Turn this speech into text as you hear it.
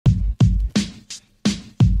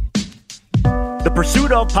The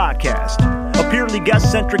Pursuit of Podcast, a purely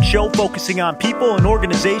guest-centric show focusing on people and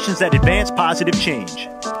organizations that advance positive change.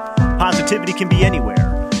 Positivity can be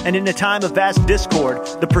anywhere, and in a time of vast discord,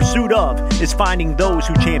 the pursuit of is finding those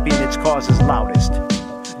who champion its causes loudest.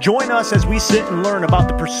 Join us as we sit and learn about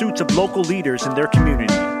the pursuits of local leaders in their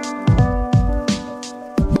community.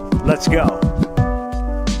 Let's go.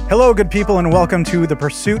 Hello, good people, and welcome to the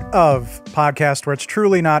Pursuit of Podcast, where it's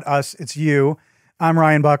truly not us, it's you. I'm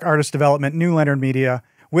Ryan Buck, Artist Development, New Leonard Media.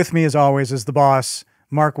 With me, as always, is the boss,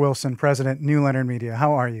 Mark Wilson, President, New Leonard Media.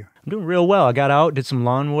 How are you? I'm doing real well. I got out, did some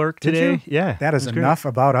lawn work today. Did you? Yeah. That is enough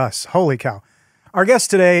about us. Holy cow. Our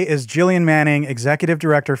guest today is Jillian Manning, Executive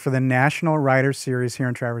Director for the National Writers Series here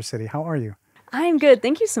in Traverse City. How are you? I'm good.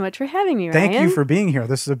 Thank you so much for having me, Ryan. Thank you for being here.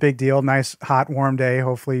 This is a big deal. Nice, hot, warm day.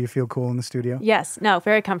 Hopefully you feel cool in the studio. Yes. No,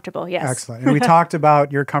 very comfortable. Yes. Excellent. And we talked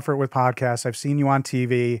about your comfort with podcasts. I've seen you on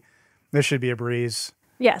TV. This should be a breeze.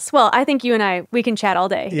 Yes. Well, I think you and I, we can chat all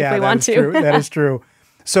day if we want to. True. That is true.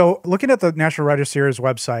 So looking at the National Writers Series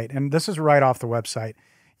website, and this is right off the website,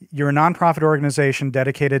 you're a nonprofit organization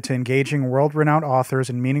dedicated to engaging world-renowned authors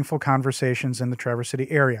in meaningful conversations in the Traverse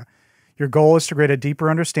City area. Your goal is to create a deeper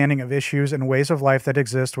understanding of issues and ways of life that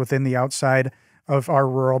exist within the outside of our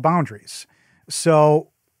rural boundaries. So,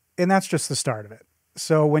 and that's just the start of it.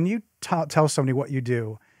 So when you tell somebody what you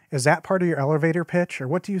do, is that part of your elevator pitch, or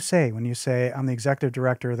what do you say when you say, I'm the executive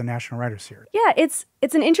director of the National Writers Series? Yeah, it's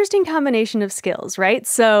an interesting combination of skills, right?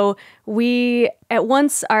 So we at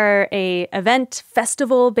once are a event,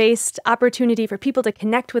 festival-based opportunity for people to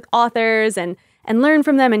connect with authors and learn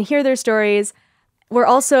from them and hear their stories. We're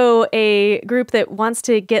also a group that wants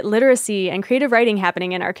to get literacy and creative writing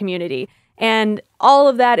happening in our community. And all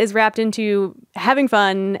of that is wrapped into having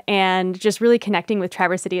fun and just really connecting with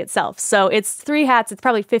Traverse City itself. So it's 3 hats. It's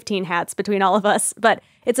probably 15 hats between all of us, but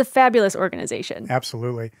it's a fabulous organization.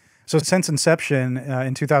 Absolutely. So since inception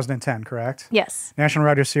in 2010, correct? Yes. National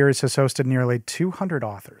Writers Series has hosted nearly 200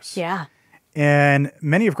 authors. Yeah. And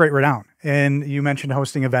many of great renown. And you mentioned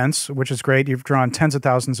hosting events, which is great. You've drawn tens of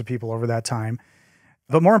thousands of people over that time.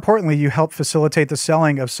 But more importantly, you help facilitate the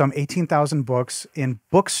selling of some 18,000 books in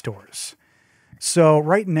bookstores. So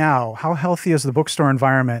right now, how healthy is the bookstore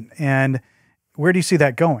environment, and where do you see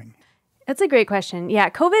that going? That's a great question. Yeah,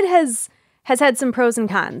 COVID has had some pros and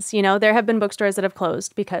cons. You know, there have been bookstores that have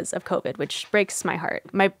closed because of COVID, which breaks my heart.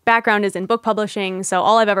 My background is in book publishing, so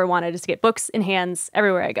all I've ever wanted is to get books in hands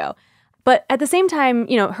everywhere I go. But at the same time,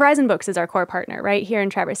 you know, Horizon Books is our core partner right here in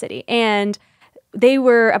Traverse City, and they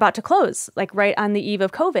were about to close, like right on the eve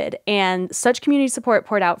of COVID, and such community support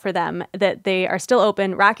poured out for them that they are still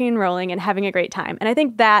open, rocking and rolling, and having a great time. And I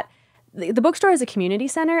think that the bookstore is a community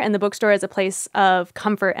center, and the bookstore is a place of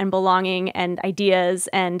comfort and belonging and ideas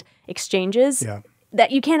and exchanges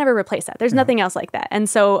that you can't ever replace that. There's nothing else like that. And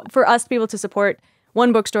so for us to be able to support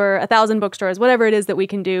one bookstore, 1,000 bookstores, whatever it is that we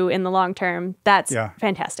can do in the long term, that's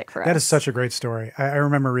fantastic for us. That is such a great story. I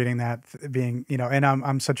remember reading that, being, you know, and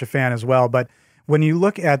I'm such a fan as well, but when you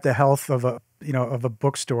look at the health of a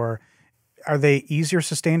bookstore, are they easier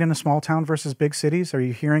sustained in a small town versus big cities? Are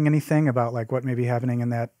you hearing anything about like what may be happening in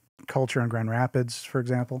that culture in Grand Rapids, for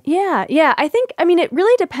example? Yeah. I mean, it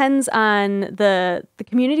really depends on the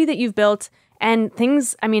community that you've built and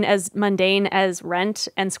things, I mean, as mundane as rent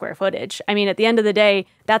and square footage. I mean, at the end of the day,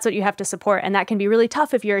 that's what you have to support. And that can be really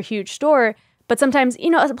tough if you're a huge store. But sometimes, you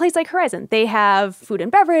know, a place like Horizon, they have food and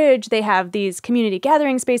beverage, they have these community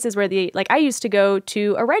gathering spaces where I used to go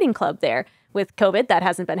to a writing club there. With COVID, that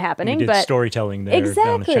hasn't been happening. We did storytelling there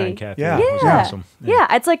down at Shine Cafe. Yeah. It was awesome. Yeah,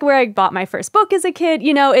 it's like where I bought my first book as a kid.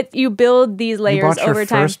 You know, you build these layers over time. You bought your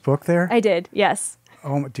first book there? I did, yes.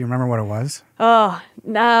 Oh, do you remember what it was? Oh,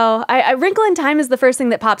 no. Wrinkle in Time is the first thing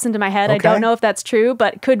that pops into my head. Okay. I don't know if that's true,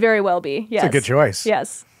 but could very well be. Yes. It's a good choice.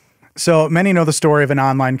 Yes. So many know the story of an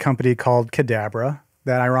online company called Cadabra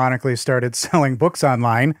that ironically started selling books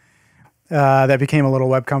online. That became a little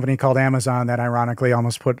web company called Amazon that ironically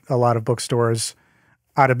almost put a lot of bookstores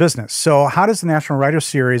out of business. So how does the National Writers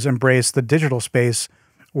Series embrace the digital space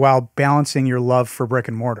while balancing your love for brick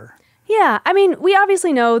and mortar? Yeah, I mean, we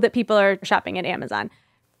obviously know that people are shopping at Amazon.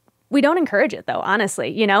 We don't encourage it, though, honestly.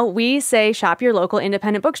 You know, we say shop your local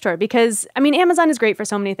independent bookstore because, I mean, Amazon is great for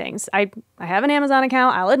so many things. I have an Amazon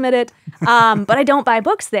account, I'll admit it, but I don't buy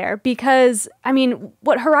books there because, I mean,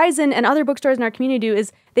 what Horizon and other bookstores in our community do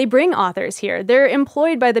is they bring authors here. They're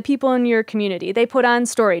employed by the people in your community. They put on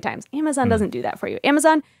story times. Amazon doesn't do that for you.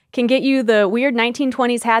 Amazon can get you the weird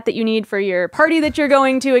 1920s hat that you need for your party that you're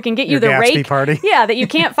going to. It can get you the Gatsby rake party. Yeah, that you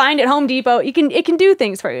can't find at Home Depot. It can do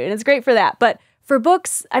things for you, and it's great for that. But For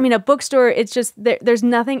books, I mean, a bookstore, it's just, there's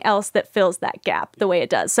nothing else that fills that gap the way it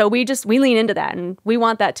does. So we lean into that, and we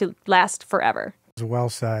want that to last forever. Well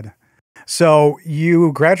said. So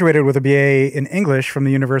you graduated with a BA in English from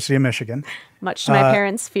the University of Michigan. Much to my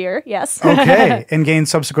parents' fear, yes. Okay, and gained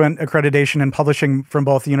subsequent accreditation in publishing from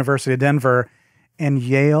both the University of Denver and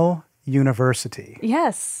Yale University.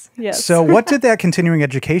 Yes. So what did that continuing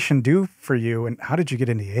education do for you, and how did you get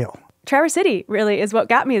into Yale? Traverse City really is what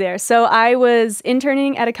got me there. So I was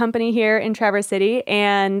interning at a company here in Traverse City,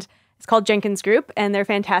 and it's called Jenkins Group, and they're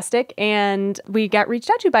fantastic. And we got reached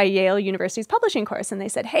out to by Yale University's publishing course, and they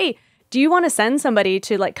said, hey, do you want to send somebody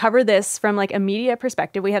to like cover this from like a media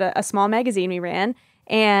perspective? We had a small magazine we ran,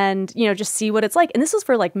 and, you know, just see what it's like. And this was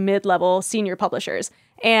for like mid-level senior publishers.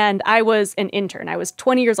 And I was an intern. I was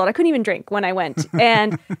 20 years old. I couldn't even drink when I went.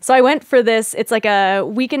 And so I went for this. It's like a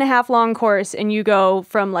week and a half long course, and you go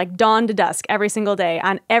from like dawn to dusk every single day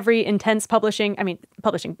on every intense publishing. I mean,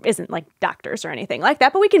 publishing isn't like doctors or anything like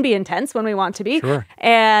that, but we can be intense when we want to be. Sure.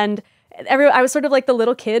 And I was sort of like the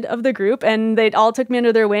little kid of the group, and they all took me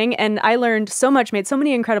under their wing, and I learned so much, made so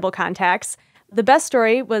many incredible contacts. The best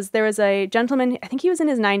story was there was a gentleman, I think he was in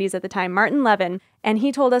his 90s at the time, Martin Levin, and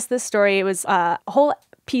he told us this story. It was a whole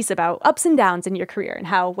piece about ups and downs in your career and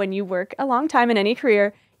how when you work a long time in any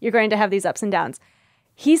career, you're going to have these ups and downs.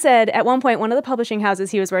 He said at one point, one of the publishing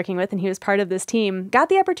houses he was working with, and he was part of this team, got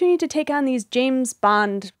the opportunity to take on these James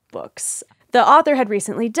Bond books. The author had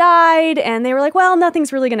recently died, and they were like, well,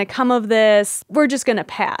 nothing's really going to come of this. We're just going to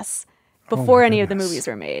pass before any of the movies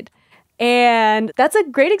were made. And that's a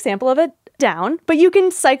great example of it. Down, but you can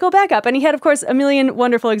cycle back up. And he had, of course, a million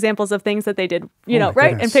wonderful examles of things that they did, right?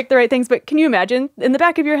 Goodness. And pick the right things. But can you imagine in the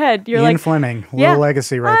back of your head, you're Ian like, Fleming, little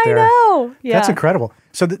legacy right there. I know. Yeah. That's incredible.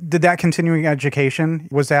 So did that continuing education,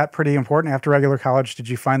 was that pretty important after regular college? Did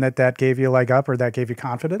you find that that gave you a leg up, or that gave you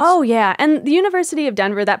confidence? Oh, yeah. And the University of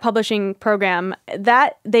Denver, that publishing program,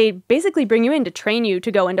 that they basically bring you in to train you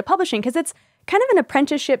to go into publishing, because it's kind of an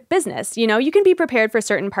apprenticeship business. You know, you can be prepared for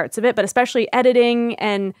certain parts of it, but especially editing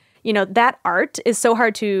and that art is so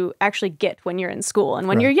hard to actually get when you're in school and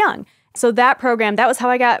when you're young. So that program, that was how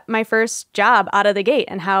I got my first job out of the gate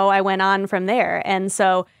and how I went on from there. And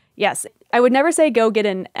so, yes, I would never say go get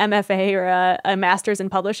an MFA or a master's in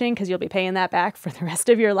publishing, because you'll be paying that back for the rest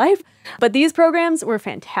of your life. But these programs were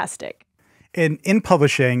fantastic. In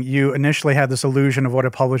publishing, you initially had this illusion of what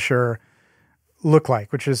a publisher looked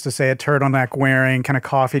like, which is to say a turtleneck wearing, kind of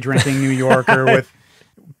coffee drinking New Yorker with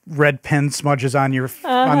red pen smudges on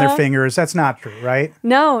their fingers. That's not true, right?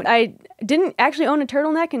 No, I didn't actually own a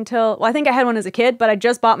turtleneck until, I think I had one as a kid, but I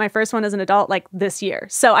just bought my first one as an adult like this year.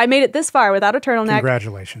 So I made it this far without a turtleneck.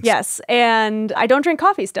 Congratulations. Yes, and I don't drink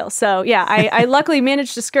coffee still. So yeah, I luckily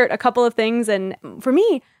managed to skirt a couple of things. And for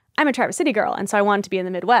me, I'm a Traverse City girl, and so I wanted to be in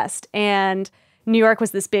the Midwest. And New York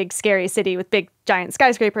was this big, scary city with big, giant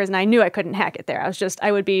skyscrapers, and I knew I couldn't hack it there.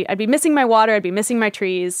 I'd be missing my water, I'd be missing my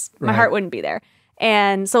trees, my heart wouldn't be there.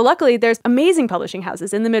 And so luckily, there's amazing publishing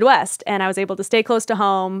houses in the Midwest, and I was able to stay close to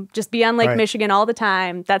home, just be on Lake Michigan all the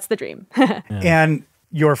time. That's the dream. And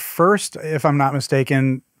your first, if I'm not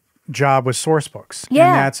mistaken, job was Sourcebooks. Yeah.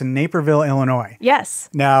 And that's in Naperville, Illinois. Yes.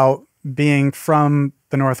 Now, being from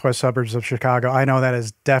the northwest suburbs of Chicago, I know that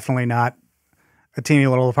is definitely not a teeny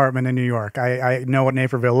little apartment in New York. I know what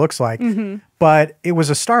Naperville looks like, but it was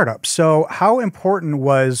a startup. So how important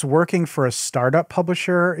was working for a startup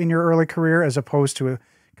publisher in your early career as opposed to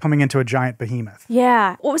coming into a giant behemoth?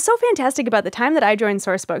 Yeah. What was so fantastic about the time that I joined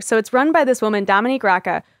Sourcebooks, so it's run by this woman, Dominique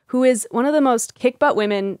Rocca, who is one of the most kick-butt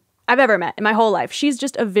women I've ever met in my whole life. She's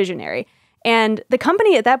just a visionary. And the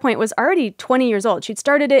company at that point was already 20 years old. She'd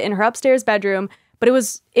started it in her upstairs bedroom, but it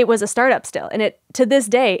was a startup still. And to this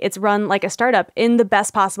day, it's run like a startup in the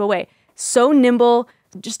best possible way. So nimble,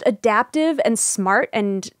 just adaptive and smart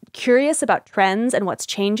and curious about trends and what's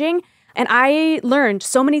changing. And I learned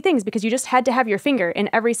so many things because you just had to have your finger in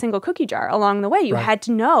every single cookie jar along the way. You had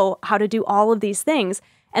to know how to do all of these things.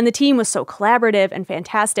 And the team was so collaborative and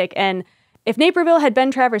fantastic. And if Naperville had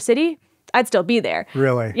been Traverse City, I'd still be there.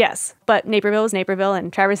 Really? Yes. But Naperville was Naperville,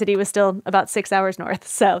 and Traverse City was still about 6 hours north.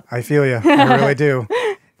 So I feel you. I really do.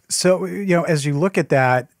 So, as you look at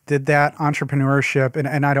that, did that entrepreneurship,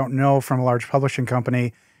 and I don't know from a large publishing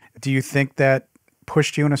company, do you think that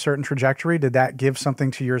pushed you in a certain trajectory? Did that give something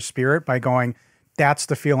to your spirit by going, that's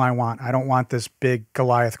the feel I want. I don't want this big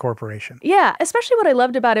Goliath corporation? Yeah. Especially what I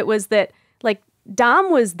loved about it was that, like, Dom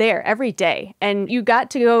was there every day, and you got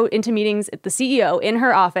to go into meetings at the CEO in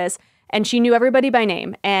her office, and she knew everybody by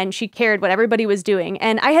name, and she cared what everybody was doing.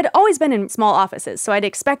 And I had always been in small offices, so I'd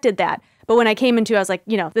expected that. But when I came into it, I was like,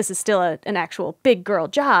 this is still an actual big girl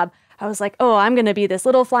job. I was like, oh, I'm going to be this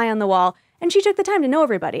little fly on the wall. And she took the time to know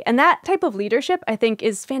everybody. And that type of leadership, I think,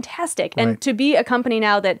 is fantastic. Right. And to be a company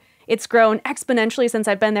now that it's grown exponentially since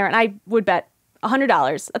I've been there, and I would bet $100,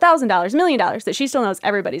 $1,000, $1 million that she still knows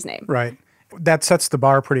everybody's name. Right. That sets the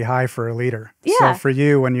bar pretty high for a leader. Yeah. So for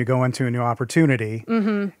you, when you go into a new opportunity,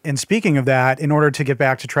 and speaking of that, in order to get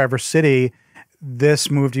back to Traverse City, this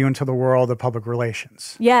moved you into the world of public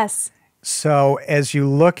relations. Yes. So as you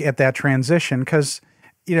look at that transition, because,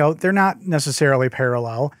 they're not necessarily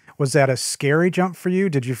parallel, was that a scary jump for you?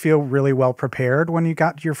 Did you feel really well prepared when you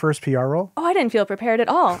got your first PR role? Oh, I didn't feel prepared at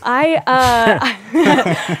all.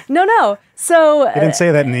 No. So you didn't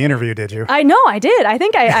say that in the interview, did you? I know I did. I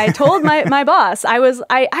think I told my boss. I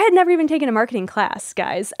had never even taken a marketing class,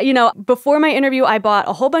 guys. Before my interview, I bought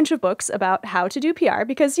a whole bunch of books about how to do PR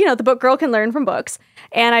because, the book girl can learn from books.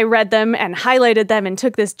 And I read them and highlighted them and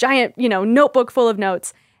took this giant, notebook full of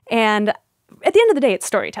notes. And at the end of the day, it's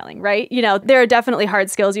storytelling, right? There are definitely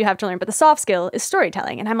hard skills you have to learn, but the soft skill is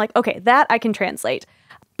storytelling. And I'm like, okay, that I can translate.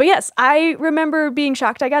 But yes, I remember being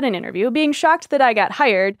shocked I got an interview, being shocked that I got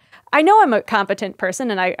hired. I know I'm a competent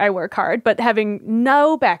person and I work hard, but having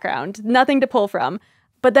no background, nothing to pull from.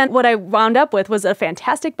 But then what I wound up with was a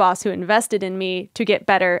fantastic boss who invested in me to get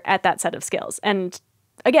better at that set of skills. And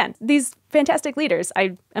again, these fantastic leaders,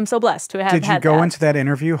 I am so blessed to have had that. Did you go into that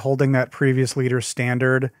interview holding that previous leader's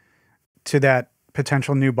standard to that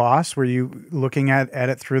potential new boss? Were you looking at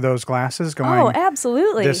it through those glasses going, oh,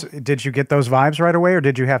 absolutely. Did you get those vibes right away, or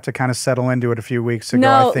did you have to kind of settle into it a few weeks to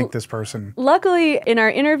go, I think this person? Luckily, in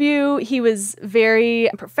our interview, he was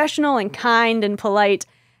very professional and kind and polite.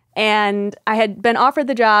 And I had been offered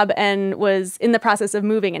the job and was in the process of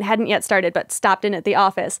moving and hadn't yet started, but stopped in at the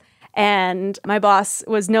office. And my boss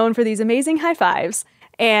was known for these amazing high fives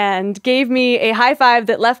and gave me a high five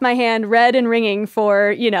that left my hand red and ringing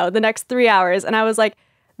for, the next 3 hours. And I was like,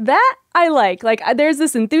 that I like. Like, there's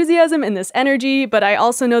this enthusiasm and this energy, but I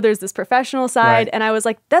also know there's this professional side. Right. And I was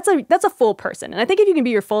like, that's a full person. And I think if you can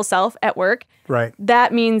be your full self at work, right,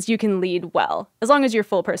 that means you can lead well, as long as your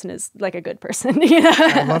full person is like a good person.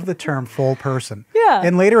 I love the term full person. Yeah.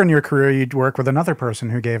 And later in your career, you'd work with another person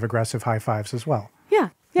who gave aggressive high fives as well. Yeah.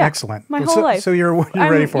 Excellent. My whole life. So you're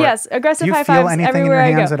ready for it. Yes, aggressive high fives Do you feel anything in your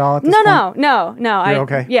hands at all at this point? No. You're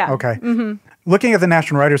okay? Yeah. Okay. Looking at the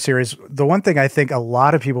National Writers Series, the one thing I think a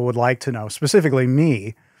lot of people would like to know, specifically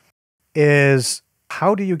me, is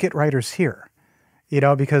how do you get writers here?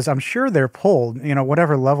 Because I'm sure they're pulled,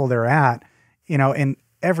 whatever level they're at, in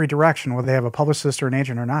every direction, whether they have a publicist or an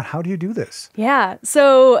agent or not. How do you do this? Yeah.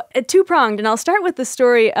 So two-pronged, and I'll start with the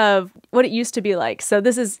story of what it used to be like. So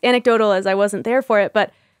this is anecdotal as I wasn't there for it,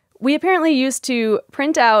 but we apparently used to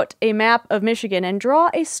print out a map of Michigan and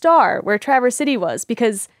draw a star where Traverse City was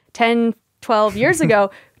because 10, 12 years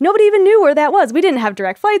ago, nobody even knew where that was. We didn't have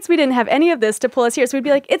direct flights. We didn't have any of this to pull us here. So we'd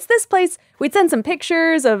be like, it's this place. We'd send some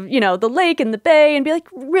pictures of, the lake and the bay and be like,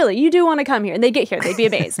 really, you do want to come here? And they'd get here. They'd be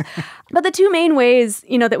amazed. But the two main ways,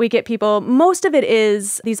 that we get people, most of it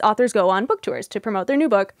is these authors go on book tours to promote their new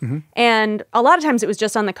book. And a lot of times it was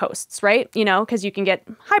just on the coasts, right? Because you can get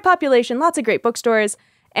high population, lots of great bookstores,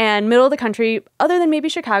 and middle of the country, other than maybe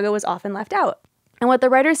Chicago, was often left out. And what the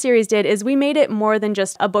Writers Series did is we made it more than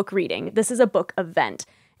just a book reading. This is a book event.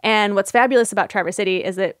 And what's fabulous about Traverse City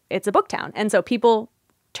is that it's a book town. And so people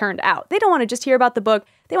turned out. They don't want to just hear about the book.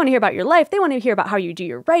 They want to hear about your life. They want to hear about how you do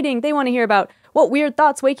your writing. They want to hear about what weird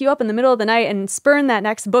thoughts wake you up in the middle of the night and spurn that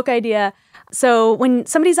next book idea. So when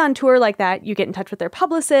somebody's on tour like that, you get in touch with their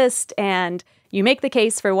publicist and you make the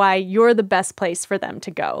case for why you're the best place for them to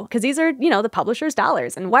go. Because these are, the publisher's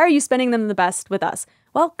dollars. And why are you spending them the best with us?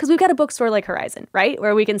 Well, because we've got a bookstore like Horizon, right?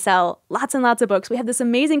 Where we can sell lots and lots of books. We have this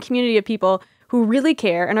amazing community of people who really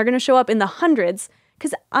care and are going to show up in the hundreds.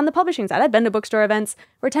 Because on the publishing side, I've been to bookstore events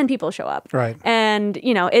where 10 people show up. Right. And,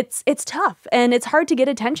 it's tough and it's hard to get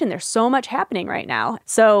attention. There's so much happening right now.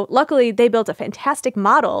 So luckily, they built a fantastic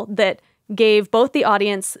model that gave both the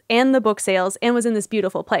audience and the book sales and was in this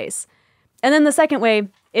beautiful place. And then the second way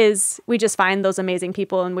is we just find those amazing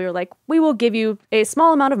people and we were like, we will give you a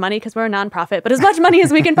small amount of money because we're a nonprofit, but as much money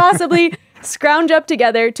as we can possibly scrounge up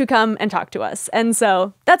together to come and talk to us. And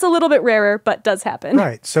so that's a little bit rarer, but does happen.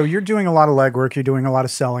 Right. So you're doing a lot of legwork. You're doing a lot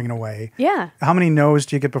of selling in a way. Yeah. How many no's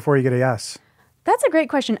do you get before you get a yes? That's a great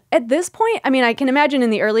question. At this point, I can imagine in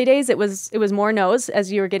the early days it was more no's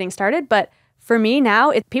as you were getting started, but for me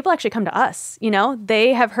now, people actually come to us.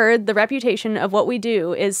 They have heard the reputation of what we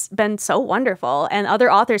do has been so wonderful, and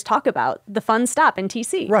other authors talk about the fun stop in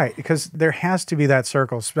TC. Right, because there has to be that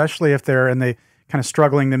circle, especially if they're in the kind of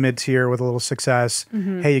struggling to mid-tier with a little success.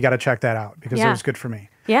 Hey, you got to check that out because it was good for me.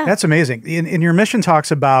 Yeah. That's amazing. And your mission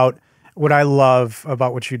talks about what I love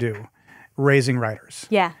about what you do, raising writers.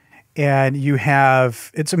 Yeah. And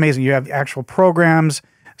it's amazing. You have actual programs.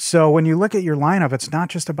 So when you look at your lineup, it's not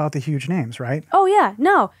just about the huge names, right? Oh, yeah.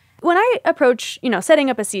 No. When I approach, setting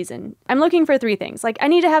up a season, I'm looking for 3 things. Like, I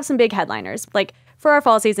need to have some big headliners. Like, for our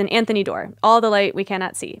fall season, Anthony Doerr, All the Light We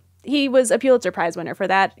Cannot See. He was a Pulitzer Prize winner for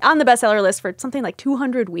that, on the bestseller list for something like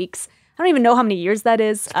 200 weeks. I don't even know how many years that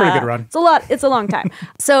is. It's a pretty good run. It's a lot. It's a long time.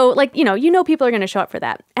 So, people are going to show up for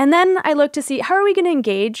that. And then I look to see, how are we going to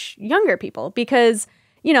engage younger people? Because,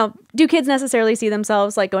 do kids necessarily see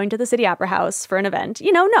themselves like going to the City Opera House for an event?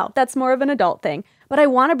 No, that's more of an adult thing. But I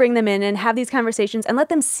want to bring them in and have these conversations and let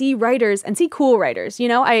them see writers and see cool writers.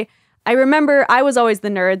 I remember I was always the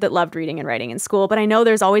nerd that loved reading and writing in school, but I know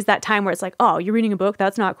there's always that time where it's like, oh, you're reading a book?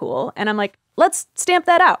 That's not cool. And I'm like, let's stamp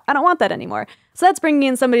that out. I don't want that anymore. So that's bringing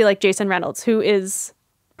in somebody like Jason Reynolds, who is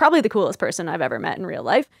probably the coolest person I've ever met in real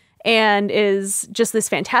life and is just this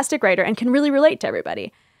fantastic writer and can really relate to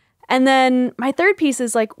everybody. And then my third piece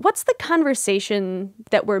is like, what's the conversation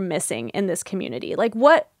that we're missing in this community? Like,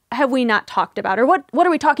 what have we not talked about? Or what are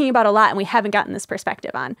we talking about a lot and we haven't gotten this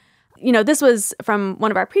perspective on? This was from one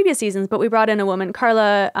of our previous seasons, but we brought in a woman,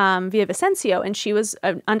 Carla Villavicencio, and she was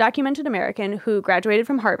an undocumented American who graduated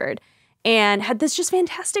from Harvard and had this just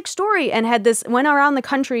fantastic story and went around the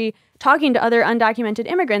country talking to other undocumented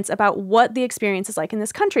immigrants about what the experience is like in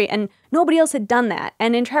this country. And nobody else had done that.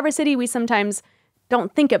 And in Traverse City, we sometimes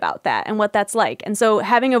don't think about that and what that's like. And so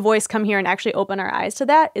having a voice come here and actually open our eyes to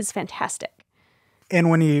that is fantastic. And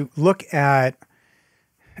when you look at,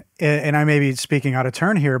 and I may be speaking out of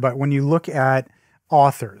turn here, but when you look at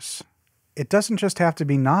authors, it doesn't just have to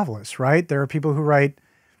be novelists, right? There are people who write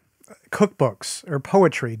cookbooks or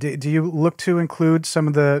poetry. Do you look to include some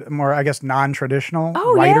of the more, I guess, non-traditional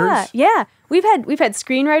writers? Yeah. We've had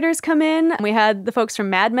screenwriters come in. We had the folks from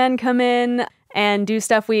Mad Men come in and do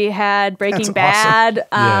stuff. We had Breaking Bad.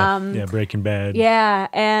 Awesome. Breaking Bad. Yeah,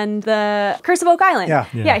 and the Curse of Oak Island.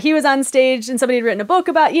 Yeah, he was on stage and somebody had written a book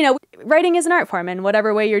about, writing is an art form and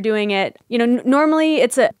whatever way you're doing it. Normally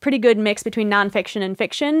it's a pretty good mix between nonfiction and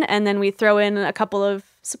fiction, and then we throw in a couple of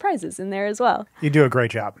surprises in there as well. You do a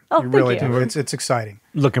great job. Oh, you really thank you. do. It's exciting.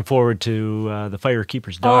 Looking forward to The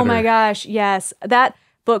Firekeeper's Daughter. Oh my gosh, yes. That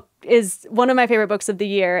book is one of my favorite books of the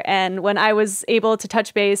year. And when I was able to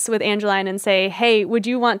touch base with Angeline and say, hey, would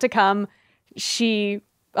you want to come? That's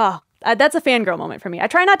a fangirl moment for me. I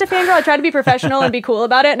try not to fangirl. I try to be professional and be cool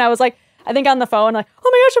about it. And I was like, I think on the phone, like,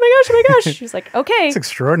 oh my gosh. She's like, okay. It's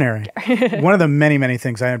extraordinary. One of the many, many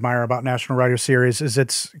things I admire about National Writers Series is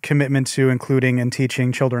its commitment to including and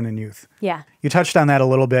teaching children and youth. Yeah. You touched on that a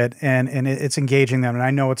little bit, and it's engaging them, and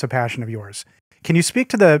I know it's a passion of yours. Can you speak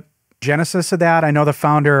to the genesis of that? I know the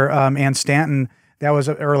founder, Ann Stanton, that was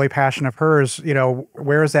an early passion of hers.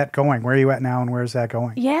 Where is that going? Where are you at now, and where is that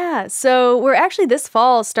going? Yeah, so we're actually this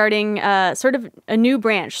fall starting sort of a new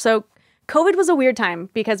branch. So COVID was a weird time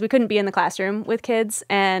because we couldn't be in the classroom with kids,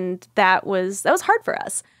 and that was hard for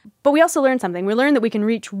us. But we also learned something. We learned that we can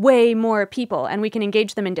reach way more people, and we can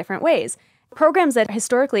engage them in different ways. Programs that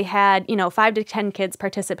historically had, 5 to 10 kids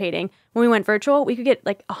participating, when we went virtual, we could get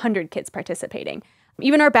like 100 kids participating.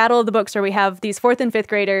 Even our Battle of the Books, where we have these 4th and 5th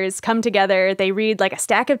graders come together, they read like a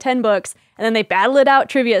stack of 10 books, and then they battle it out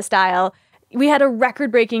trivia style. We had a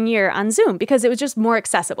record-breaking year on Zoom because it was just more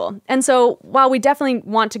accessible. And so while we definitely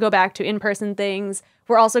want to go back to in-person things,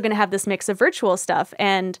 we're also going to have this mix of virtual stuff.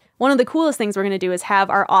 And one of the coolest things we're going to do is have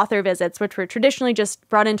our author visits, which were traditionally just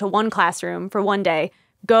brought into one classroom for one day,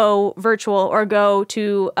 go virtual or go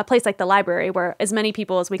to a place like the library where as many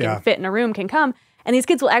people as we can fit in a room can come. And these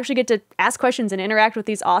kids will actually get to ask questions and interact with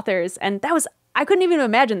these authors. And I couldn't even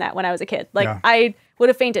imagine that when I was a kid. I would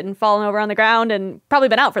have fainted and fallen over on the ground and probably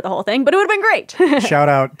been out for the whole thing, but it would have been great. Shout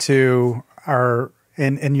out to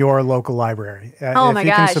in your local library. Oh my gosh. If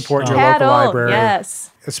you can support your local library,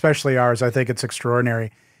 yes. Especially ours, I think it's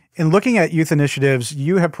extraordinary. In looking at youth initiatives,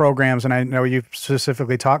 you have programs, and I know you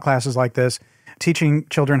specifically taught classes like this, teaching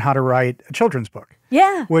children how to write a children's book.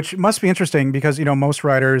 Yeah. Which must be interesting because, most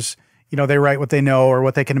writers, they write what they know or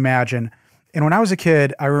what they can imagine. And when I was a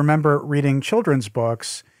kid, I remember reading children's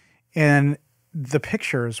books and the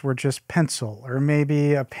pictures were just pencil or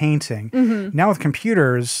maybe a painting. Mm-hmm. Now with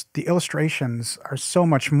computers, the illustrations are so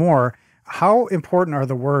much more. How important are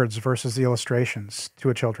the words versus the illustrations to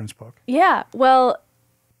a children's book? Yeah, well,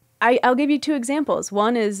 I'll give you 2 examples.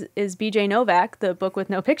 One is B.J. Novak, the book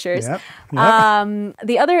with no pictures. Yep.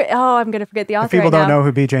 The other, I'm going to forget the author. If people don't know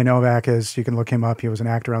who B.J. Novak is, you can look him up. He was an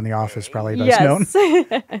actor on The Office, probably best known,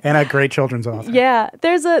 and a great children's author. Yeah,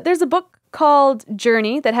 there's a book called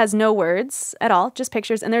Journey that has no words at all, just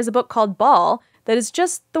pictures, and there's a book called Ball that is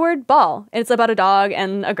just the word ball. It's about a dog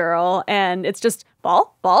and a girl, and it's just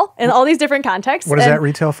ball, in all these different contexts. What does that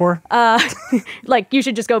retail for? Like, you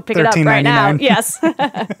should just go pick it up right now. Yes.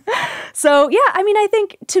 So, yeah, I mean, I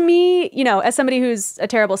think to me, you know, as somebody who's a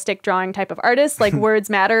terrible stick drawing type of artist, like words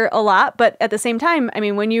matter a lot. But at the same time, I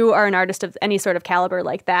mean, when you are an artist of any sort of caliber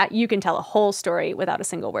like that, you can tell a whole story without a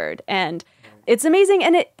single word. And it's amazing.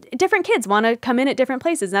 And different kids want to come in at different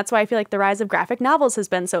places. And that's why I feel like the rise of graphic novels has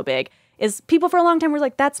been so big, is people for a long time were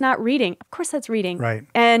like, that's not reading. Of course that's reading. Right.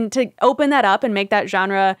 And to open that up and make that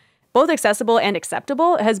genre both accessible and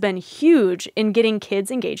acceptable has been huge in getting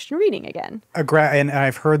kids engaged in reading again. And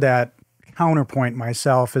I've heard that counterpoint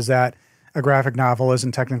myself, is that a graphic novel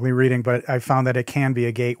isn't technically reading, but I found that it can be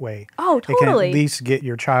a gateway. Oh, totally. It can at least get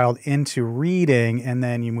your child into reading, and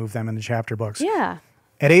then you move them into chapter books. Yeah.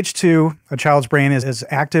 At age 2, a child's brain is as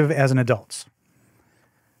active as an adult's.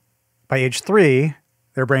 By age 3,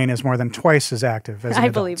 their brain is more than twice as active as an adult's. I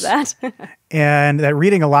believe that. And that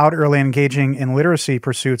reading aloud early and engaging in literacy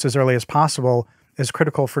pursuits as early as possible is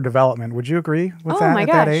critical for development. Would you agree with that at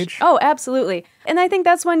that age? Oh, absolutely. And I think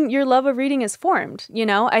that's when your love of reading is formed. You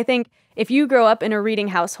know, I think if you grow up in a reading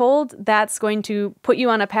household, that's going to put you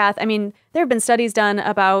on a path. I mean, there have been studies done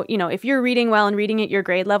about, you know, if you're reading well and reading at your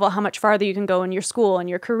grade level, how much farther you can go in your school and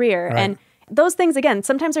your career. Right. And those things, again,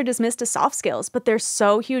 sometimes are dismissed as soft skills, but they're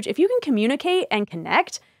so huge. If you can communicate and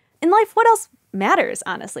connect in life, what else matters,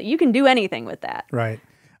 honestly? You can do anything with that. Right.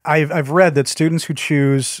 I've read that students who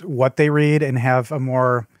choose what they read and have a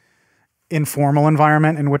more informal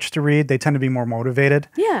environment in which to read, they tend to be more motivated.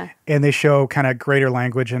 Yeah. And they show kind of greater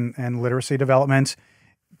language and literacy development.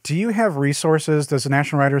 Do you have resources? Does the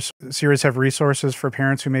National Writers Series have resources for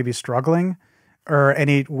parents who may be struggling? Or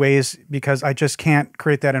any ways, because I just can't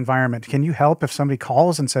create that environment. Can you help if somebody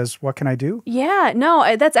calls and says, what can I do? Yeah,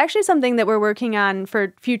 no, that's actually something that we're working on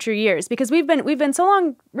for future years, because we've been so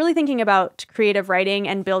long really thinking about creative writing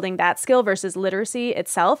and building that skill versus literacy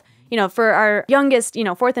itself. You know, for our youngest, you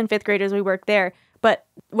know, 4th and 5th graders, we work there. But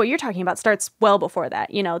what you're talking about starts well before that.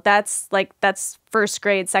 You know, that's first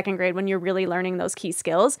grade, second grade, when you're really learning those key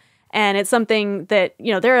skills. And it's something that,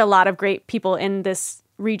 you know, there are a lot of great people in this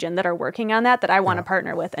region that are working on that I want to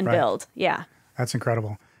partner with and build. Yeah. That's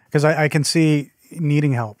incredible. Because I can see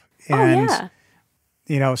needing help. And,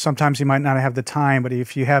 you know, sometimes you might not have the time, but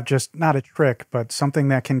if you have just not a trick, but something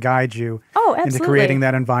that can guide you into creating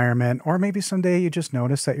that environment, or maybe someday you just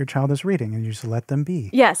notice that your child is reading and you just let them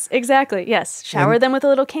be. Yes, exactly. Yes. Shower them with a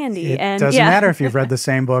little candy. It doesn't matter if you've read the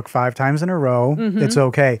same book 5 times in a row. It's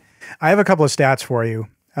okay. I have a couple of stats for you,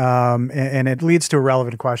 and it leads to a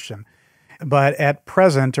relevant question. But at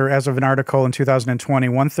present, or as of an article in 2020,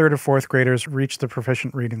 1/3 of 4th graders reach the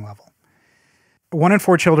proficient reading level. 1 in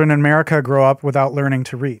 4 children in America grow up without learning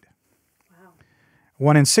to read. Wow.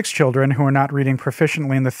 1 in 6 children who are not reading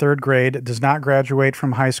proficiently in the 3rd grade does not graduate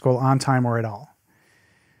from high school on time or at all.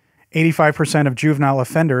 85% of juvenile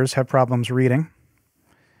offenders have problems reading.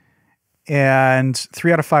 And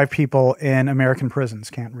 3 out of 5 people in American prisons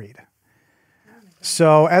can't read.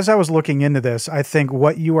 So as I was looking into this, I think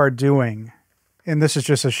what you are doing, and this is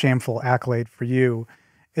just a shameful accolade for you,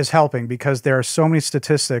 is helping, because there are so many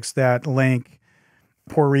statistics that link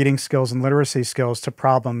poor reading skills and literacy skills to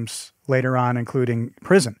problems later on, including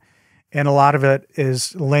prison. And a lot of it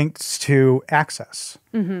is linked to access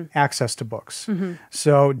to books.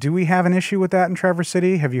 So do we have an issue with that in Traverse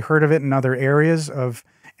City? Have you heard of it in other areas of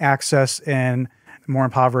access in more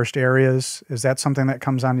impoverished areas? Is that something that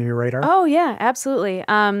comes onto your radar? Oh, yeah, absolutely.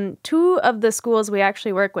 2 of the schools we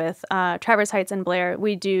actually work with, Traverse Heights and Blair,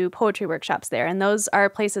 we do poetry workshops there. And those are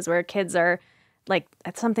places where kids are like,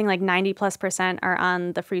 at something like 90+% are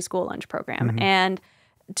on the free school lunch program. And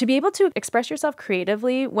to be able to express yourself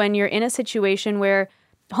creatively when you're in a situation where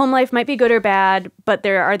home life might be good or bad, but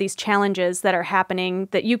there are these challenges that are happening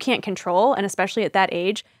that you can't control, and especially at that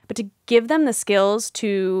age, but to give them the skills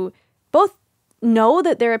to both know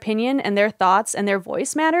that their opinion and their thoughts and their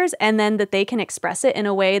voice matters, and then that they can express it in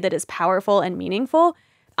a way that is powerful and meaningful.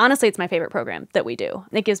 Honestly, it's my favorite program that we do.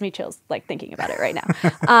 It gives me chills like thinking about it right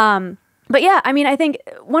now. But yeah, I mean, I think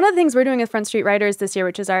one of the things we're doing with Front Street Writers this year,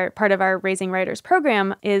 which is our part of our Raising Writers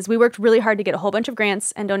program, is we worked really hard to get a whole bunch of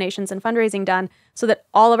grants and donations and fundraising done so that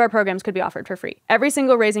all of our programs could be offered for free. Every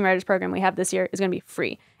single Raising Writers program we have this year is going to be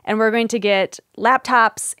free. And we're going to get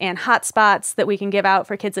laptops and hotspots that we can give out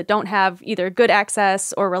for kids that don't have either good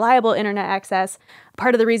access or reliable internet access.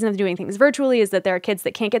 Part of the reason of doing things virtually is that there are kids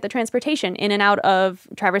that can't get the transportation in and out of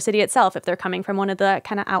Traverse City itself if they're coming from one of the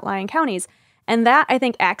kind of outlying counties. And that, I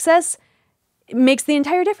think, access makes the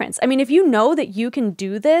entire difference. I mean, if you know that you can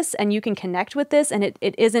do this and you can connect with this and it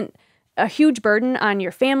isn't a huge burden on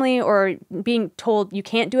your family or being told you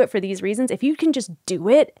can't do it for these reasons, if you can just do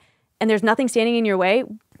it and there's nothing standing in your way,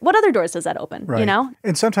 what other doors does that open, Right. you know?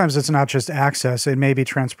 And sometimes it's not just access, it may be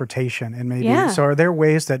transportation. It may Yeah. be, so are there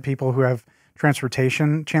ways that people who have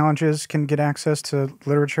transportation challenges can get access to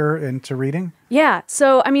literature and to reading? Yeah.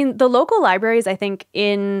 So, I mean, the local libraries, I think,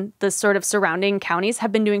 in the sort of surrounding counties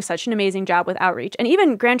have been doing such an amazing job with outreach. And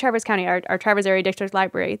even Grand Traverse County, our Traverse Area District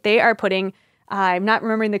Library, they are putting, I'm not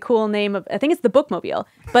remembering the cool name of, I think it's the Bookmobile,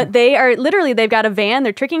 but they are literally, they've got a van,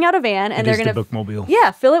 they're tricking out a van, and they're going the Bookmobile.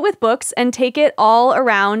 Yeah, fill it with books and take it all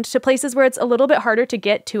around to places where it's a little bit harder to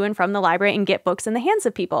get to and from the library and get books in the hands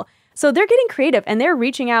of people. So they're getting creative and they're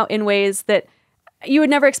reaching out in ways that you would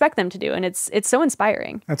never expect them to do. And it's so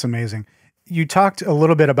inspiring. That's amazing. You talked a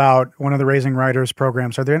little bit about one of the Raising Writers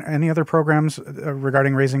programs. Are there any other programs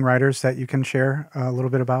regarding raising writers that you can share a little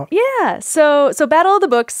bit about? Yeah. So Battle of the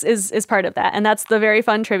Books is part of that. And that's the very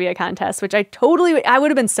fun trivia contest, which I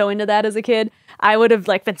would have been so into that as a kid. I would have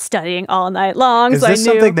been studying all night long. Is this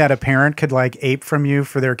something that a parent could ape from you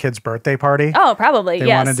for their kid's birthday party? Oh, probably. They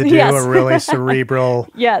yes. wanted to do a really cerebral.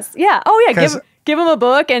 Yes. Yeah. Oh, yeah. Give them a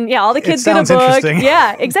book, and all the kids get a book. Interesting.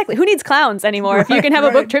 Yeah, exactly. Who needs clowns anymore if you can have a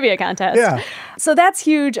book trivia contest? Yeah. So that's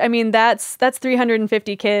huge. I mean, that's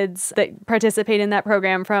 350 kids that participate in that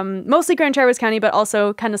program from mostly Grand Traverse County, but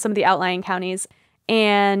also kind of some of the outlying counties.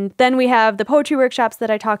 And then we have the poetry workshops that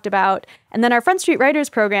I talked about. And then our Front Street Writers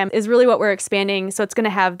program is really what we're expanding. So it's going to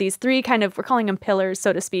have these three we're calling them pillars,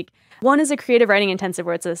 so to speak. One is a creative writing intensive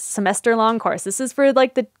where it's a semester-long course. This is for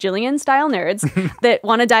the Jillian-style nerds that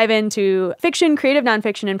want to dive into fiction, creative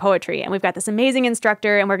nonfiction, and poetry. And we've got this amazing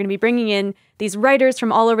instructor, and we're going to be bringing in these writers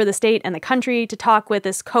from all over the state and the country to talk with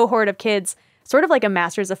this cohort of kids, sort of like a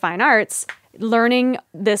Masters of Fine Arts, learning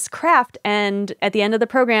this craft. And at the end of the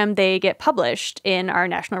program, they get published in our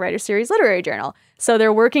National Writers Series Literary Journal. So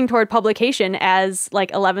they're working toward publication as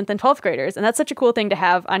 11th and 12th graders. And that's such a cool thing to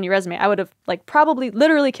have on your resume. I would have probably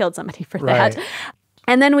literally killed somebody for that.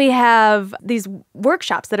 And then we have these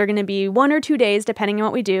workshops that are going to be 1 or 2 days, depending on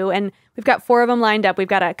what we do. And we've got 4 of them lined up. We've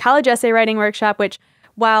got a college essay writing workshop, which,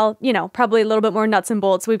 while, probably a little bit more nuts and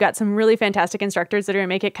bolts, we've got some really fantastic instructors that are going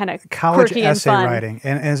to make it kind of quirky and fun. College essay writing.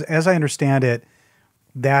 And as I understand it,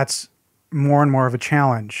 that's more and more of a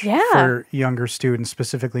challenge for younger students,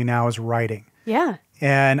 specifically now, is writing. Yeah.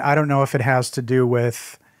 And I don't know if it has to do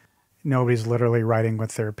with nobody's literally writing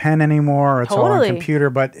with their pen anymore, or it's all on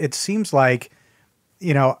computer, but it seems like,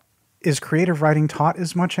 is creative writing taught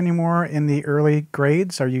as much anymore in the early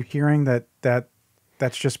grades? Are you hearing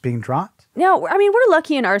that's just being dropped? No, I mean, we're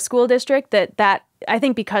lucky in our school district that I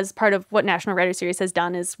think, because part of what National Writer Series has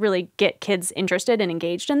done is really get kids interested and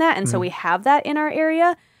engaged in that. And so we have that in our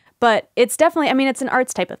area. But it's definitely, it's an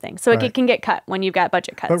arts type of thing. So it can get cut when you've got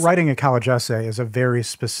budget cuts. But writing a college essay is a very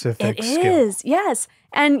specific skill. It is, yes.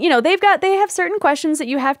 And, they have certain questions that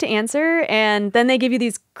you have to answer. And then they give you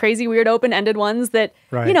these crazy, weird, open-ended ones that,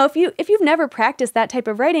 if you've never practiced that type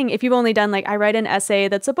of writing, if you've only done I write an essay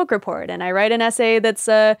that's a book report, and I write an essay that's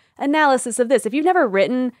a analysis of this. If you've never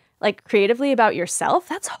written creatively about yourself,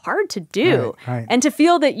 that's hard to do. Right. And to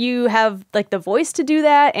feel that you have the voice to do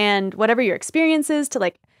that, and whatever your experience is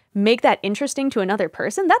to make that interesting to another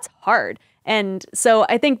person, that's hard. And so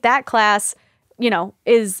I think that class,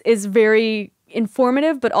 is very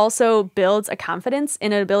informative, but also builds a confidence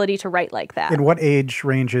in an ability to write like that. And what age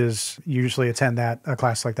ranges usually attend a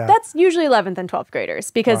class like that? That's usually 11th and 12th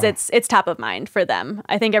graders, because it's top of mind for them.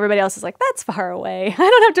 I think everybody else is that's far away. I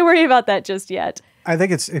don't have to worry about that just yet. I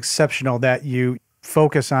think it's exceptional that you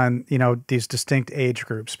focus on, these distinct age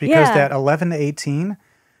groups, because that 11 to 18,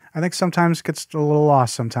 I think sometimes gets a little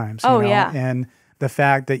lost sometimes. And the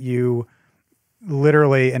fact that you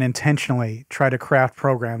literally and intentionally try to craft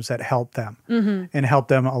programs that help them and help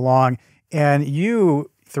them along. And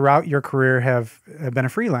you, throughout your career, have been a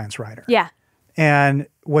freelance writer. Yeah. And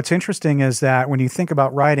what's interesting is that when you think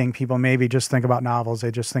about writing, people maybe just think about novels,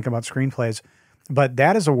 they just think about screenplays, but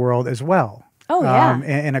that is a world as well. Oh, yeah.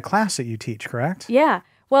 In a class that you teach, correct? Yeah.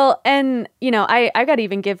 Well, and, I got to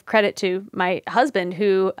even give credit to my husband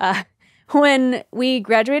who, when we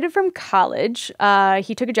graduated from college,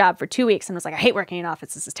 he took a job for 2 weeks and was like, I hate working in an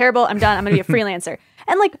office. This is terrible. I'm done. I'm going to be a freelancer.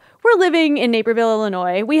 And we're living in Naperville,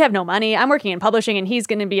 Illinois. We have no money. I'm working in publishing and he's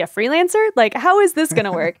going to be a freelancer. How is this going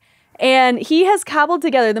to work? And he has cobbled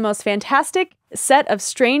together the most fantastic set of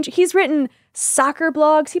he's written soccer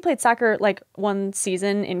blogs. He played soccer one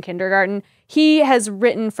season in kindergarten. He has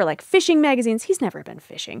written for like fishing magazines. He's never been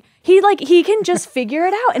fishing. He can just figure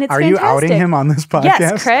it out, and it's Are fantastic. you outing him on this podcast?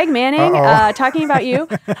 Yes, Craig Manning, talking about you.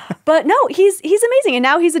 But no, he's amazing, and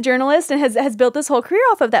now he's a journalist and has built this whole career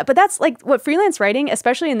off of that. But that's like what freelance writing,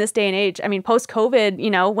 especially in this day and age. I mean,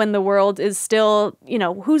 post-COVID, when the world is still,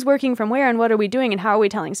 who's working from where and what are we doing and how are we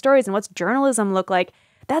telling stories and what's journalism look like?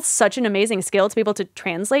 That's such an amazing skill to be able to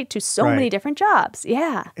translate to so many different jobs.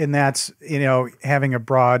 Yeah. And that's, having a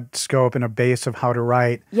broad scope and a base of how to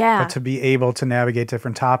write, but to be able to navigate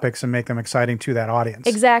different topics and make them exciting to that audience.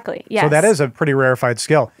 Exactly. Yes. So that is a pretty rarefied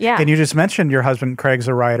skill. Yeah. And you just mentioned your husband, Craig's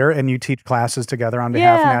a writer, and you teach classes together on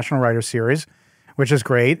behalf of National Writers Series, which is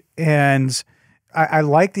great. And I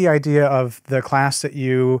like the idea of the class that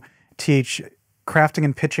you teach, crafting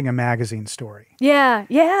and pitching a magazine story. Yeah,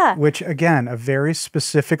 yeah. Which, again, a very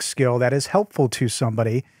specific skill that is helpful to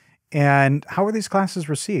somebody. And how are these classes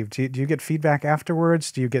received? Do you get feedback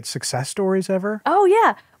afterwards? Do you get success stories ever? Oh,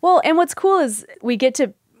 yeah. Well, and what's cool is we get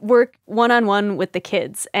to work one-on-one with the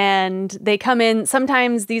kids, and they come in.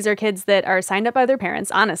 Sometimes these are kids that are signed up by their parents,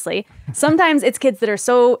 honestly. Sometimes it's kids that are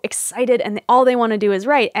so excited and all they want to do is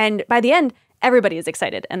write. And by the end, everybody is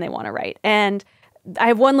excited and they want to write. And I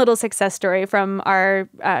have one little success story from our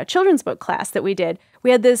children's book class that we did.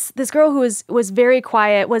 We had this girl who was very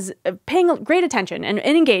quiet, was paying great attention and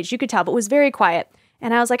engaged, you could tell, but was very quiet.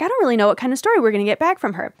 And I was like, I don't really know what kind of story we're going to get back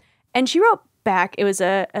from her. And she wrote back. It was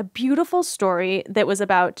a beautiful story that was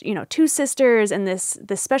about, two sisters and this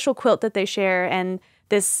special quilt that they share and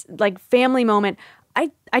this like family moment.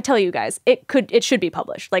 I tell you guys, it should be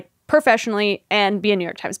published like professionally and be a New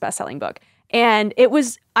York Times bestselling book. And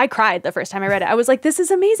I cried the first time I read it. I was like, this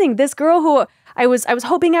is amazing. This girl who I was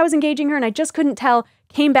hoping I was engaging her and I just couldn't tell,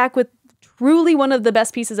 came back with truly one of the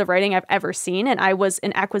best pieces of writing I've ever seen. And I was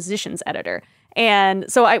an acquisitions editor.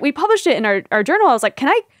 And so we published it in our journal. I was like, can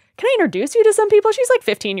I introduce you to some people? She's like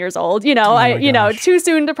 15 years old, too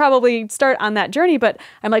soon to probably start on that journey. But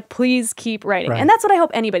I'm like, please keep writing. Right. And that's what I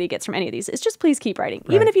hope anybody gets from any of these is just please keep writing.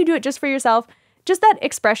 Right. Even if you do it just for yourself. Just that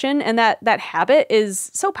expression and that habit is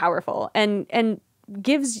so powerful and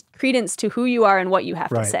gives credence to who you are and what you have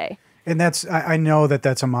to say. And I know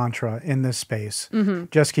that's a mantra in this space. Mm-hmm.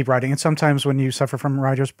 Just keep writing. And sometimes when you suffer from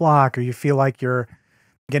writer's block or you feel like you're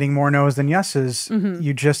getting more no's than yeses,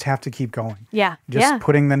 you just have to keep going. Yeah. Just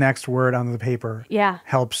putting the next word on the paper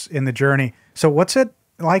helps in the journey. So what's it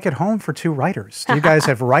like at home for two writers? Do you guys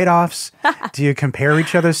have write-offs? Do you compare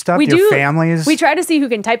each other's stuff? We do do. Your families? We try to see who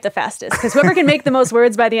can type the fastest because whoever can make the most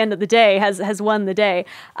words by the end of the day has won the day.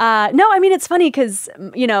 No, I mean, it's funny because,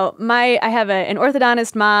 I have an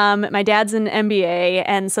orthodontist mom, my dad's an MBA,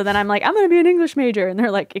 and so then I'm like, I'm going to be an English major. And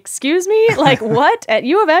they're like, excuse me? Like, what? At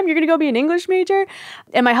U of M, you're going to go be an English major?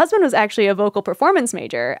 And my husband was actually a vocal performance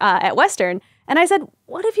major at Western. And I said,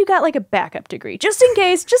 what if you got like a backup degree? Just in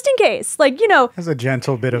case. Like, As a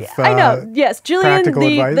gentle bit of I know. Yes. Jillian,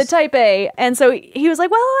 the type A. And so he was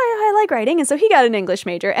like, well, I like writing. And so he got an English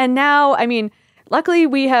major. And now, I mean, luckily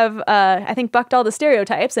we have, I think, bucked all the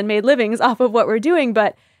stereotypes and made livings off of what we're doing.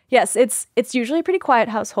 But yes, it's usually a pretty quiet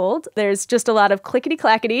household. There's just a lot of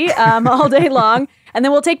clickety-clackety all day long. And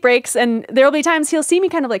then we'll take breaks, and there'll be times he'll see me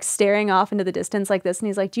kind of like staring off into the distance like this, and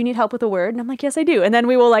he's like, do you need help with a word? And I'm like, yes, I do. And then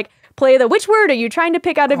we will like play the which word are you trying to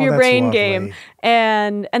pick out of your brain lovely game.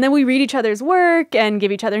 And then we read each other's work and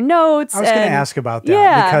give each other notes. I was going to ask about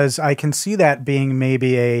that because I can see that being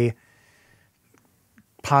maybe a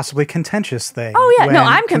possibly contentious thing. Oh yeah, no,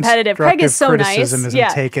 I'm competitive. Craig is so nice. Criticism isn't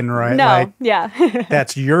taken right. No, like,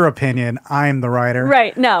 that's your opinion. I'm the writer.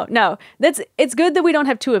 Right. No. It's good that we don't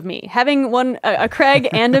have two of me. Having one, a Craig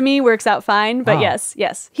and a me works out fine. But yes,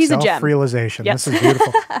 he's a gem. Self-realization. Yes. This is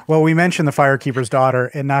beautiful. Well, we mentioned The Firekeeper's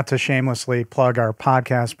Daughter, and not to shamelessly plug our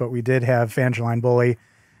podcast, but we did have Evangeline Bully,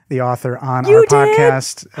 the author, on our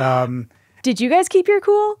podcast. Did you guys keep your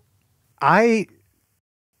cool?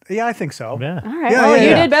 Yeah, I think so. Yeah. All right.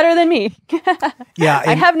 You did better than me. Yeah.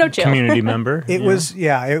 I have no chill. Community member. It was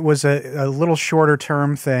a little shorter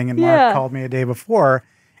term thing. And Mark called me a day before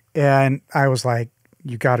and I was like,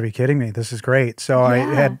 you got to be kidding me. This is great. So I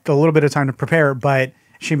had a little bit of time to prepare, but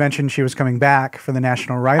she mentioned she was coming back for the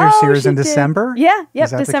National Writers Series in December. Yeah. Yep.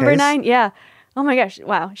 December 9. Yeah. Oh my gosh.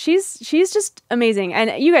 Wow. She's just amazing.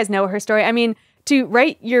 And you guys know her story. I mean, to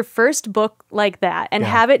write your first book like that and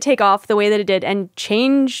have it take off the way that it did and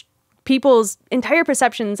change people's entire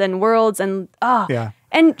perceptions and worlds and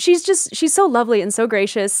and she's so lovely and so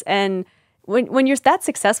gracious, and when you're that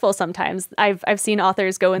successful, sometimes I've seen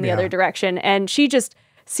authors go in the other direction, and she just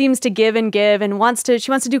seems to give and she wants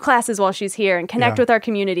to do classes while she's here and connect with our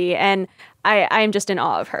community. And I'm just in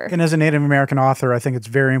awe of her. And as a Native American author, I think it's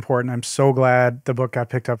very important. I'm so glad the book got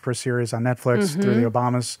picked up for a series on Netflix through the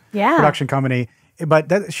Obama's production company.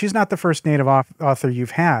 But she's not the first Native author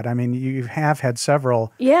you've had. I mean, you have had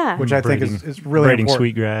several, which I think is really Braiding important.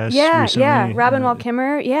 Sweetgrass recently. recently. Robin Wall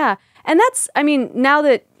Kimmer, And that's, I mean, now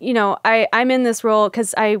that, I'm in this role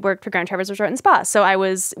because I worked for Grand Traverse Resort and Spa. So I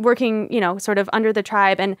was working, sort of under the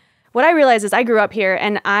tribe. And what I realized is I grew up here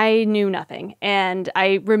and I knew nothing. And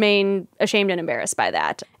I remain ashamed and embarrassed by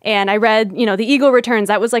that. And I read, The Eagle Returns.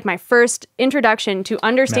 That was like my first introduction to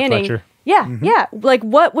understanding. Matt Fletcher. Like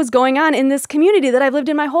what was going on in this community that I've lived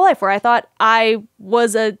in my whole life, where I thought I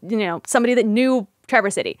was somebody that knew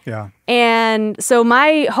Traverse City. Yeah. And so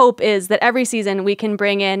my hope is that every season we can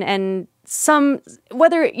bring in and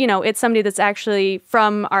whether, it's somebody that's actually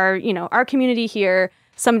from our community here,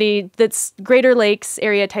 somebody that's Greater Lakes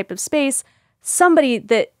area type of space, somebody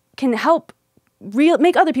that can help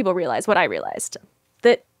make other people realize what I realized,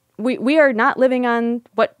 that we are not living on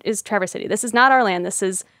what is Traverse City. This is not our land. This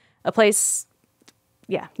is a place,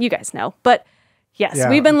 you guys know. But yes,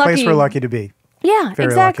 we've been lucky. A place we're lucky to be. Yeah, Very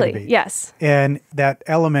exactly. lucky to be. Yes. And that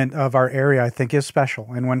element of our area, I think, is special.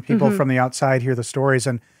 And when people from the outside hear the stories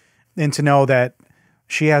and to know that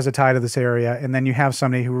she has a tie to this area, and then you have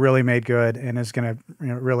somebody who really made good and is going to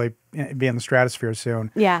really be in the stratosphere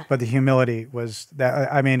soon. Yeah. But the humility was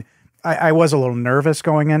that. I mean, I was a little nervous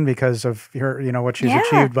going in because of her, what she's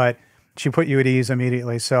achieved, but she put you at ease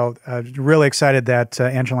immediately. So really excited that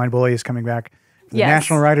Angeline Bully is coming back. The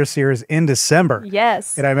National Writers Series in December.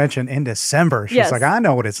 Yes. And I mentioned in December. She's like, I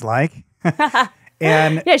know what it's like.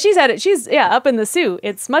 And she's had it. She's up in the Sioux.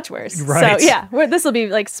 It's much worse. Right. So this will be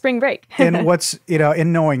like spring break. And what's,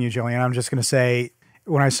 in knowing you, Jillian, I'm just going to say,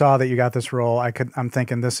 when I saw that you got this role, I'm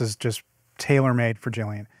thinking this is just tailor-made for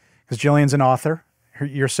Jillian. Because Jillian's an author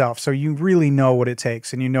yourself. So you really know what it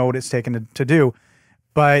takes and you know what it's taken to do.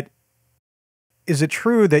 But is it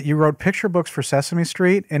true that you wrote picture books for Sesame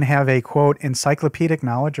Street and have a, quote, encyclopedic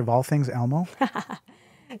knowledge of all things Elmo?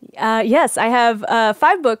 Yes, I have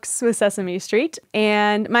 5 books with Sesame Street.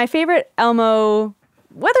 And my favorite Elmo,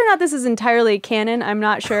 whether or not this is entirely canon, I'm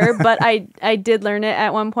not sure, but I did learn it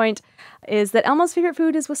at one point, is that Elmo's favorite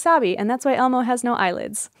food is wasabi. And that's why Elmo has no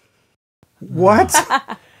eyelids. What?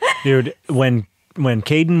 Dude, when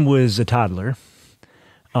Caden was a toddler,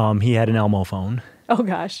 he had an Elmo phone. Oh,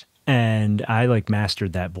 gosh. And I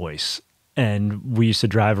mastered that voice. And we used to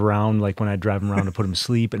drive around, when I'd drive him around to put him to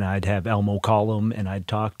sleep, and I'd have Elmo call him and I'd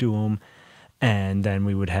talk to him. And then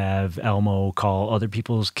we would have Elmo call other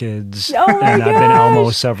people's kids. Oh my and I've been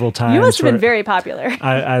Elmo several times. You must have been very popular.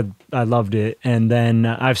 I loved it. And then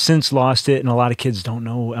I've since lost it, and a lot of kids don't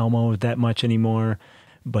know Elmo that much anymore.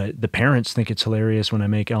 But the parents think it's hilarious when I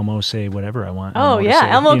make Elmo say whatever I want. Oh, yeah.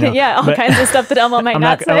 Elmo can, all kinds of stuff that Elmo might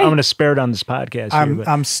not say. I'm going to spare it on this podcast.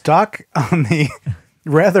 I'm stuck on the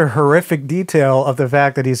rather horrific detail of the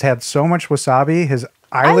fact that he's had so much wasabi, his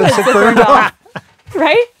eyelids have burned off.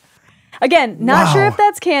 Right? Again, not sure if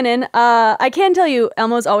that's canon. I can tell you,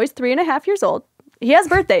 Elmo's always 3.5 years old. He has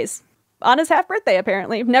birthdays. On his half birthday,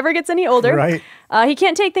 apparently. Never gets any older. Right. He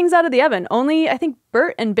can't take things out of the oven. Only, I think,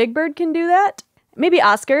 Bert and Big Bird can do that. Maybe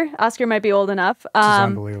Oscar. Oscar might be old enough. This is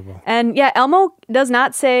unbelievable. And Elmo does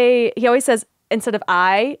not say, he always says, instead of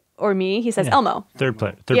I or me, he says Elmo. Third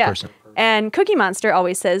person. And Cookie Monster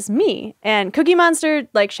always says me. And Cookie Monster,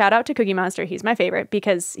 shout out to Cookie Monster. He's my favorite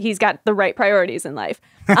because he's got the right priorities in life.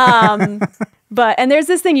 And there's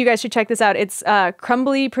this thing, you guys should check this out. It's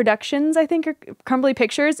Crumbly Productions, I think, or Crumbly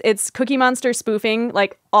Pictures. It's Cookie Monster spoofing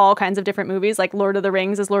all kinds of different movies, like Lord of the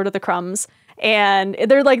Rings is Lord of the Crumbs. And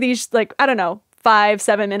they're these, I don't know,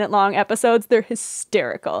 5-7 minute long episodes. They're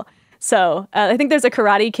hysterical. So I think there's a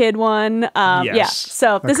Karate Kid one. Yes. Yeah.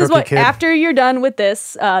 So this is what, after you're done with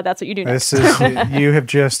this, that's what you do next. You have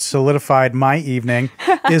just solidified my evening.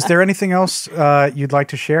 Is there anything else you'd like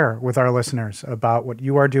to share with our listeners about what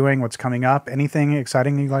you are doing, what's coming up? Anything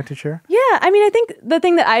exciting you'd like to share? Yeah. I mean, I think the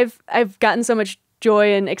thing that I've gotten so much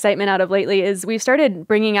joy and excitement out of lately is we've started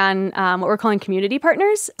bringing on what we're calling community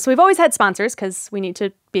partners. So we've always had sponsors because we need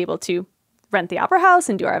to be able to rent the Opera House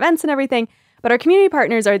and do our events and everything. But our community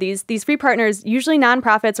partners are these free partners, usually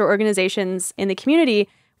nonprofits or organizations in the community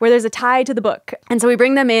where there's a tie to the book. And so we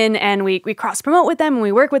bring them in and we cross-promote with them and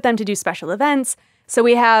we work with them to do special events. So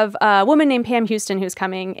we have a woman named Pam Houston who's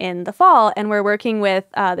coming in the fall, and we're working with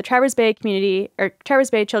the Traverse Bay Traverse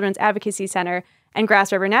Bay Children's Advocacy Center and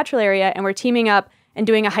Grass River Natural Area, and we're teaming up and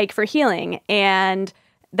doing a hike for healing. And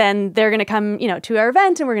then they're going to come, to our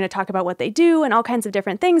event and we're going to talk about what they do and all kinds of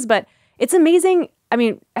different things. But it's amazing I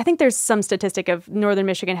mean, I think there's some statistic of Northern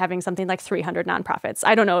Michigan having something like 300 nonprofits.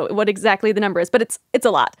 I don't know what exactly the number is, but it's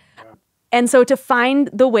a lot. And so to find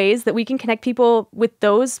the ways that we can connect people with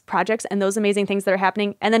those projects and those amazing things that are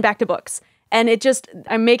happening, and then back to books. And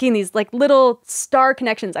I'm making these like little star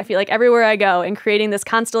connections, I feel like, everywhere I go, and creating this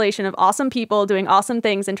constellation of awesome people doing awesome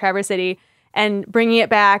things in Traverse City and bringing it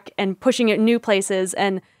back and pushing it new places.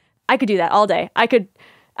 And I could do that all day. I could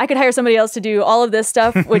hire somebody else to do all of this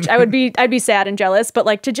stuff, which I'd be sad and jealous, but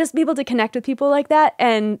like to just be able to connect with people like that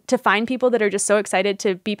and to find people that are just so excited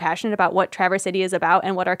to be passionate about what Traverse City is about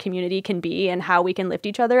and what our community can be and how we can lift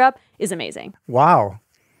each other up is amazing. Wow.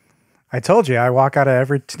 I told you, I walk out of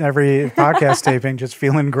every podcast taping just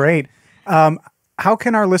feeling great. How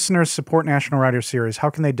can our listeners support National Writers Series? How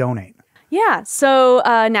can they donate? Yeah, so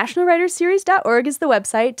nationalwritersseries.org is the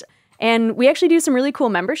website. And we actually do some really cool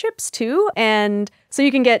memberships too. And so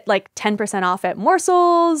you can get like 10% off at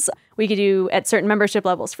Morsels. We could do at certain membership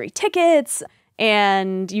levels free tickets.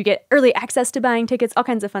 And you get early access to buying tickets, all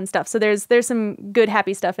kinds of fun stuff. So there's some good,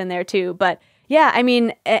 happy stuff in there too. But yeah, I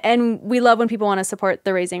mean, and we love when people want to support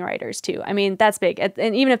the Raising Writers too. I mean, that's big.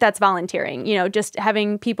 And even if that's volunteering, just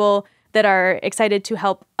having people that are excited to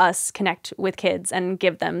help us connect with kids and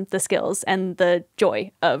give them the skills and the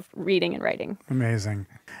joy of reading and writing. Amazing.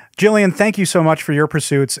 Jillian, thank you so much for your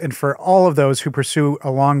pursuits and for all of those who pursue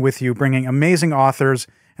along with you, bringing amazing authors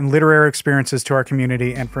and literary experiences to our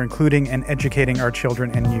community and for including and educating our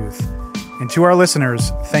children and youth. And to our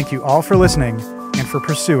listeners, thank you all for listening and for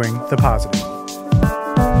pursuing the positive.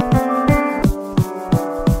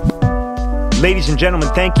 Ladies and gentlemen,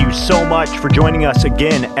 thank you so much for joining us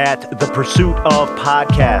again at The Pursuit of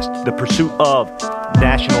Podcast, The Pursuit of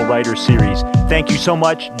National Writers Series. Thank you so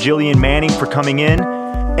much, Jillian Manning, for coming in.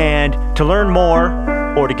 And to learn more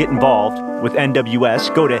or to get involved with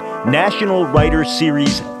NWS, go to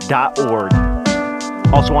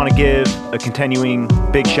nationalwritersseries.org. Also want to give a continuing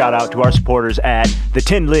big shout out to our supporters at the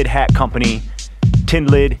Tin Lid Hat Company,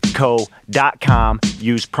 tinlidco.com.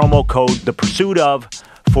 Use promo code ThePursuitOf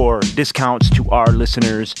for discounts to our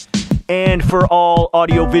listeners. And for all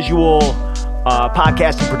audiovisual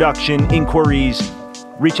podcasting production inquiries,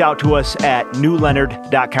 reach out to us at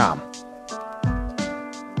newleonard.com.